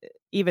to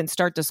even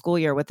start the school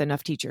year with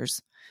enough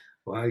teachers.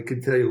 Well, I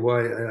can tell you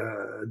why.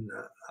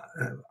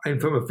 I'm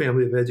from a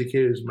family of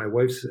educators. My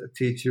wife's a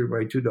teacher.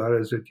 My 2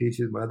 daughters are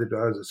teachers. My other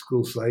daughter's a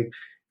school psych,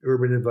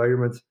 urban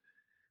environments.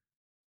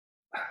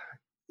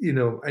 I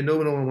know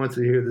no one wants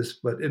to hear this,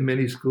 but in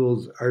many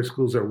schools, our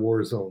schools are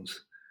war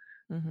zones.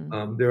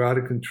 Mm-hmm. They're out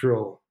of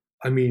control.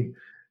 No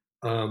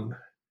one.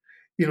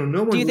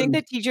 Do you think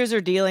that teachers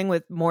are dealing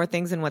with more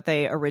things than what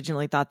they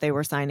originally thought they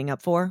were signing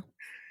up for?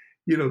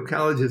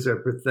 Colleges are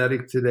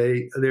pathetic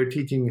today. They're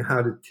teaching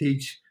how to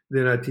teach.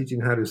 They're not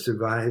teaching how to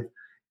survive.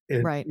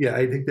 And Right. yeah,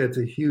 I think that's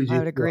a huge I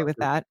would issue agree out with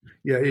there. that.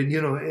 Yeah,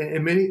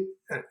 and many,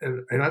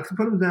 and not to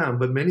put them down,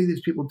 but many of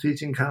these people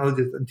teaching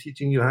colleges and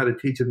teaching you how to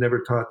teach have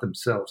never taught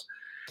themselves.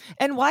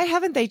 And why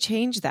haven't they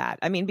changed that?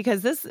 I mean,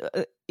 because this,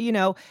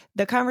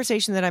 the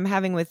conversation that I'm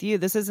having with you,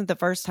 this isn't the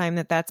first time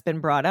that that's been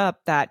brought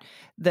up, that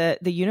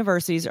the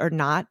universities are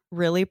not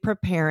really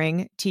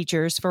preparing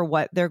teachers for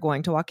what they're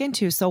going to walk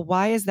into. So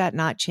why is that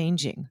not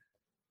changing?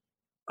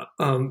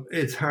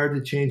 It's hard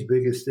to change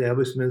big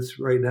establishments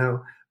right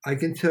now. I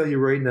can tell you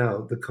right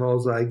now, the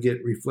calls I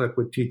get reflect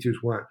what teachers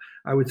want.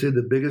 I would say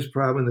the biggest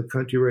problem in the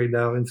country right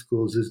now in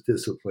schools is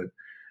discipline.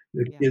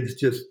 The kids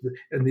just,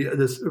 and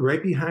this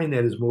right behind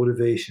that is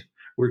motivation,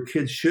 where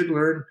kids should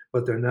learn,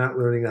 but they're not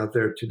learning out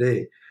there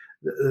today.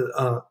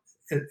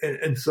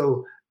 And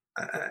so,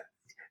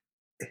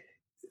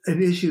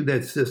 an issue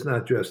that's just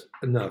not addressed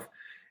enough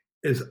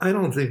is I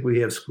don't think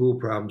we have school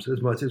problems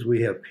as much as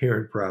we have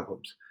parent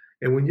problems.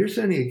 And when you're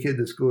sending a kid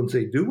to school and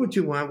say, do what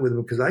you want with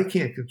them because I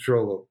can't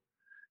control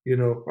them,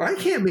 or I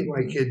can't make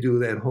my kid do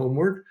that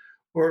homework,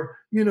 or,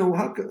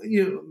 how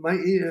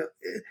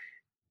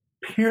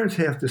parents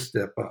have to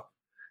step up,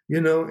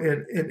 and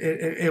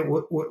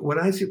what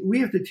I see, we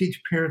have to teach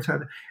parents how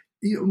to,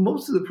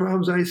 most of the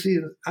problems I see,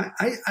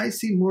 I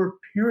see more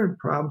parent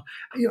problems.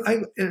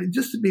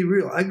 Just to be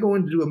real, I go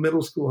into a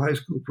middle school, high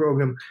school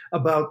program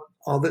about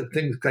all the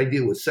things I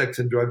deal with, sex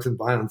and drugs and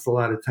violence a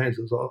lot of times,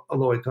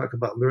 although I talk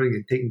about learning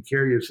and taking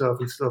care of yourself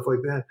and stuff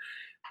like that.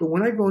 But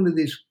when I go into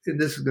these, and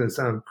this is going to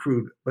sound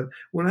crude, but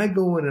when I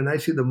go in and I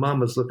see the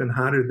mamas looking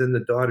hotter than the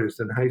daughters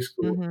in high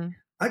school,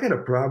 I got a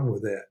problem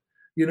with that,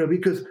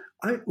 because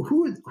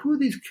who are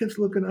these kids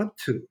looking up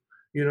to?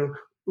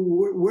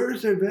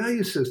 Where's their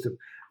value system?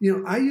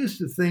 I used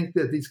to think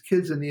that these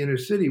kids in the inner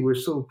city were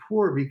so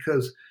poor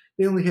because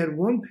they only had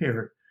one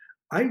parent.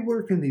 I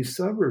work in these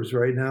suburbs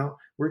right now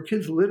where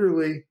kids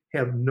literally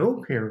have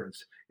no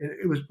parents. And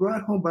it was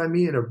brought home by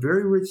me in a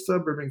very rich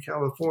suburb in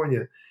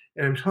California.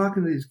 And I'm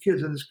talking to these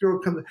kids, and this girl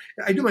comes.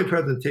 I do my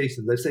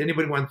presentations. I say,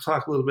 anybody want to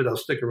talk a little bit? I'll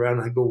stick around.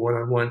 And I go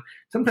one-on-one.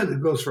 Sometimes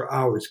it goes for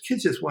hours.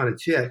 Kids just want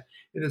to chat.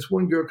 And this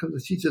one girl comes,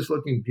 and she's just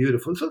looking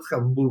beautiful. She looks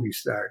like a movie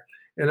star.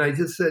 And I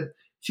just said,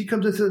 she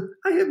comes and says,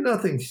 I have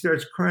nothing. She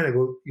starts crying. I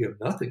go, you have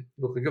nothing?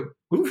 You look like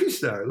a movie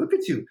star. Look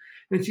at you.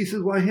 And she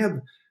says, well, I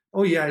have,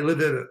 I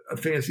live in a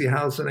fancy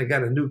house, and I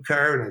got a new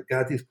car, and I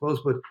got these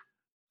clothes, but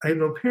I have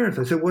no parents.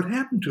 I said, what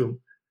happened to them?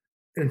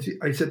 And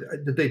I said,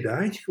 did they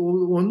die? She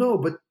goes, well, no,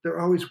 but they're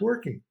always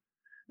working.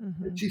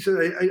 And she said,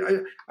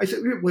 I said,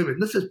 wait a minute,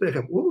 let's just back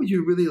up. What would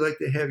you really like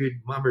to have your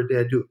mom or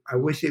dad do? I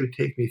wish they would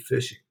take me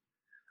fishing.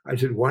 I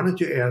said, why don't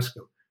you ask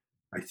them?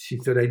 She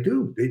said, I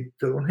do. They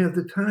don't have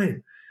the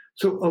time.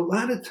 So a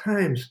lot of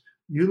times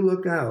you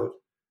look out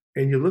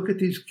and you look at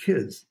these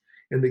kids,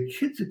 and the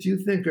kids that you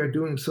think are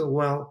doing so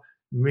well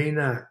may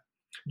not.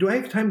 Do I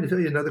have time to tell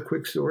you another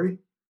quick story?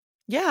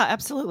 Yeah,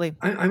 absolutely.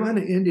 I'm on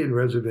an Indian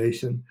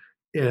reservation,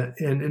 and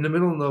in the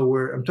middle of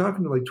nowhere. I'm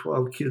talking to like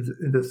 12 kids,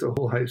 and that's the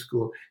whole high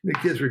school. And the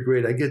kids were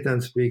great. I get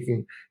done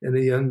speaking, and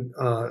a young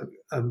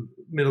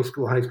middle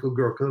school, high school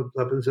girl comes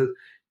up and says,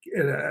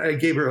 and I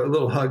gave her a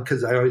little hug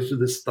because I always do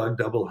this thug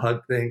double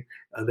hug thing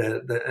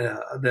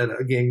that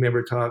a gang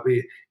member taught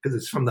me because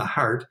it's from the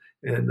heart.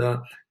 And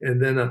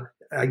then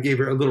I gave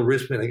her a little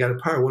wristband. I got a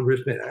Power One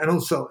wristband. I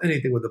don't sell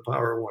anything with the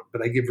Power One,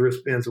 but I give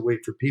wristbands away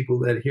for people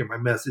that hear my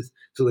message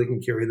so they can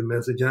carry the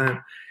message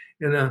on.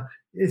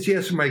 And she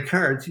asked for my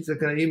card. She said,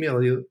 "Can I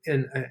email you?"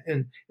 And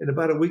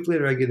about a week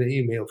later, I get an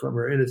email from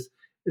her, and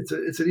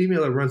it's an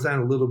email that runs on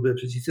a little bit.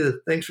 But she said,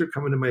 "Thanks for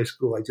coming to my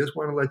school. I just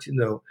want to let you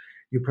know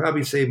you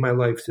probably saved my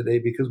life today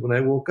because when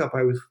I woke up,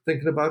 I was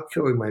thinking about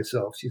killing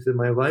myself." She said,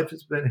 "My life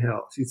has been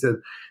hell." She said,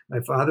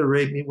 "My father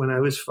raped me when I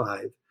was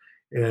 5.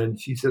 And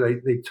she said,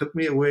 they took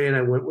me away, and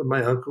I went with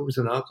my uncle who was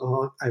an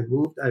alcoholic. I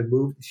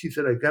moved. She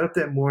said, I got up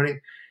that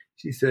morning.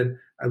 She said,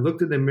 I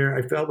looked in the mirror.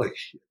 I felt like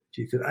shit.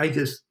 She said, I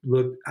just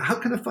looked, how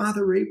can a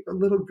father rape a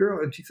little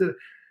girl? And she said,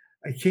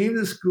 I came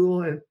to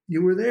school and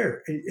you were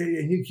there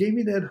and you gave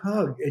me that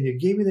hug and you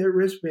gave me that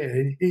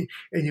wristband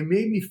and you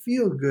made me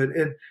feel good.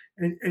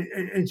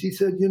 And she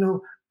said,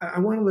 I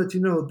want to let you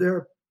know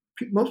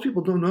most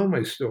people don't know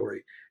my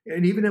story.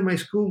 And even in my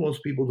school,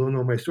 most people don't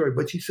know my story.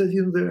 But she said,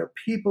 there are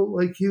people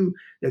like you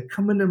that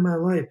come into my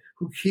life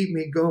who keep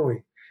me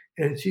going.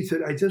 And she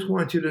said, I just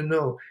want you to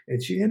know.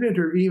 And she ended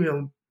her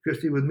email,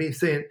 Christy, with me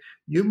saying,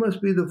 you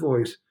must be the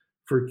voice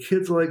for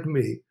kids like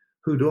me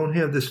who don't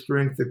have the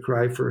strength to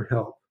cry for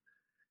help.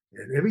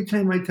 And every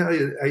time I tell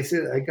you, I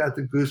said I got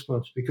the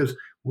goosebumps because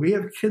we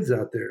have kids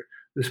out there.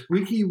 The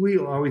squeaky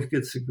wheel always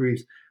gets the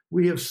grease.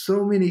 We have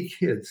so many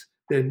kids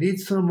that need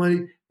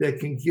somebody that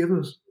can give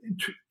them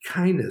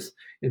kindness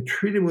and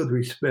treat them with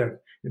respect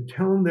and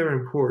tell them they're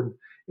important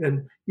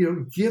and,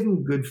 give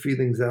them good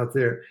feelings out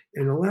there.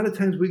 And a lot of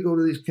times we go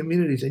to these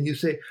communities and you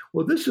say,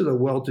 well, this is a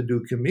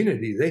well-to-do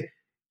community.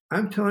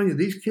 I'm telling you,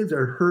 these kids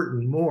are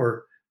hurting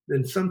more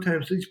than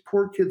sometimes these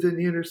poor kids in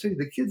the inner city.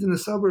 The kids in the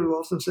suburbs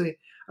also say,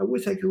 I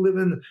wish I could live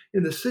in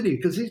the city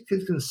because these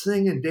kids can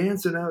sing and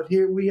dance, and out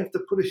here we have to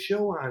put a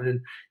show on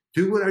and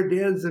do what our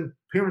dads and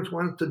parents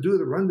want us to do,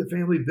 to run the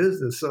family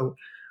business. So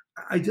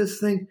I just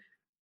think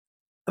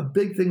a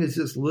big thing is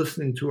just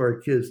listening to our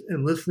kids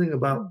and listening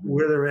about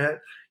where they're at.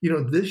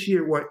 This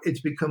year,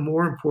 it's become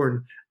more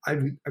important.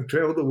 I've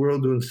traveled the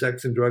world doing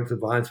sex and drugs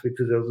and violence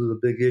because those are the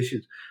big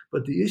issues.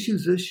 But the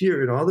issues this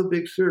year in all the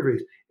big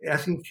surveys,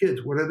 asking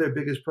kids what are their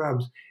biggest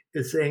problems,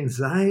 it's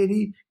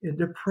anxiety and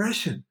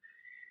depression.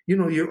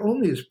 You're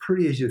only as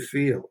pretty as you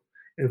feel.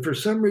 And for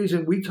some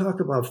reason, we talk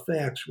about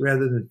facts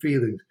rather than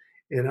feelings.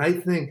 And I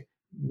think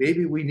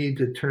maybe we need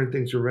to turn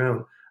things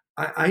around.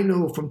 I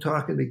know from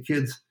talking to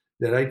kids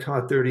that I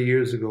taught 30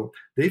 years ago,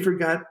 they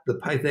forgot the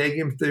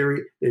Pythagorean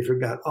theory. They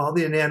forgot all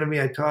the anatomy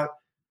I taught,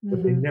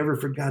 but they never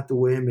forgot the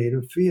way I made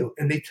them feel.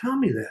 And they tell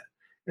me that.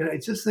 And I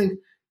just think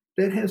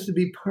that has to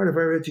be part of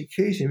our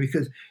education,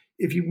 because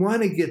if you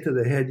want to get to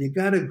the head, you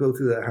got to go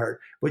through the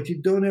heart, but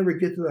you don't ever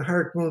get to the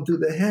heart going through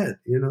the head,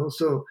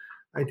 So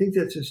I think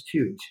that's just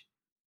huge.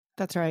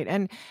 That's right.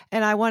 And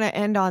I want to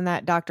end on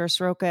that, Dr.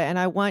 Soroka, and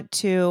I want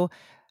to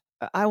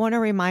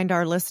remind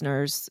our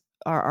listeners,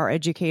 our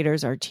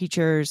educators, our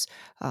teachers,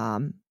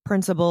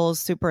 principals,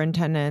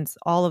 superintendents,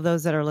 all of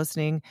those that are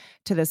listening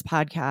to this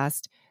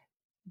podcast,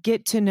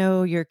 get to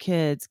know your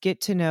kids, get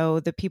to know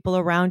the people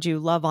around you,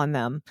 love on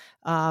them.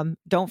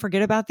 Don't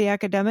forget about the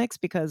academics,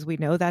 because we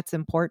know that's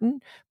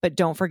important, but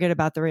don't forget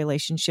about the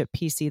relationship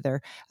piece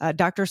either.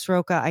 Dr.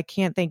 Soroka, I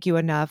can't thank you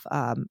enough.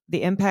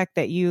 The impact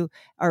that you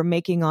are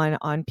making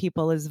on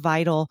people is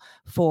vital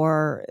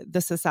for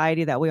the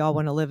society that we all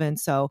want to live in.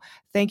 So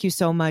thank you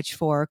so much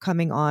for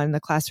coming on the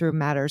Classroom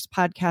Matters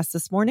podcast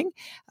this morning.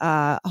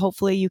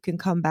 Hopefully you can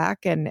come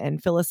back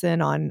and fill us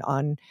in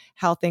on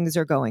how things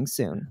are going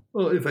soon.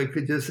 Well, if I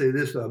could just say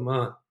this, I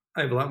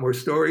have a lot more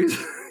stories.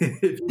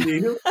 If you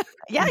need them.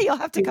 Yeah, you'll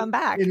have to come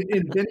back. And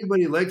if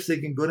anybody likes, they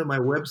can go to my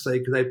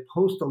website, because I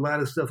post a lot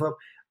of stuff up.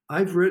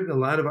 I've written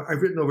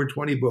over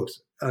 20 books.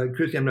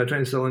 Christy, I'm not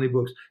trying to sell any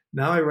books.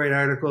 Now I write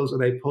articles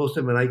and I post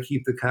them, and I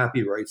keep the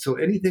copyright. So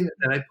anything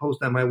that I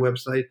post on my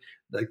website,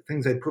 like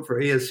things I put for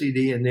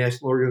ASCD and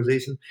national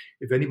organizations,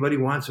 if anybody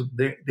wants them,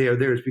 they are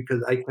theirs,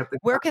 because I kept the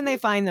Where can they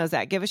find those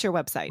at? Give us your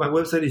website. My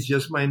website is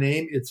just my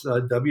name. It's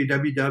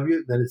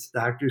www, then it's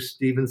Dr.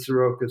 Stephen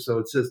Soroka. So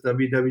it says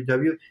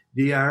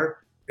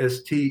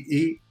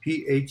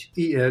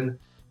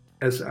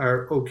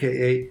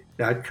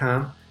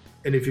www.drstephenSroka.com.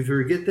 And if you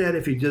forget that,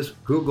 if you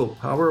just Google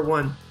Power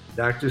One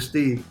Dr.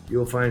 Steve,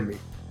 you'll find me.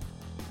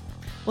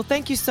 Well,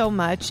 thank you so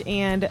much.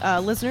 And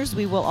listeners,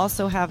 we will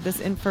also have this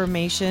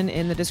information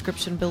in the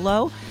description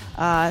below.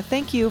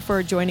 Thank you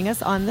for joining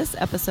us on this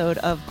episode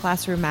of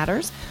Classroom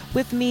Matters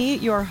with me,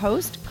 your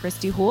host,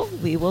 Christy Houle.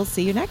 We will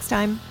see you next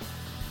time.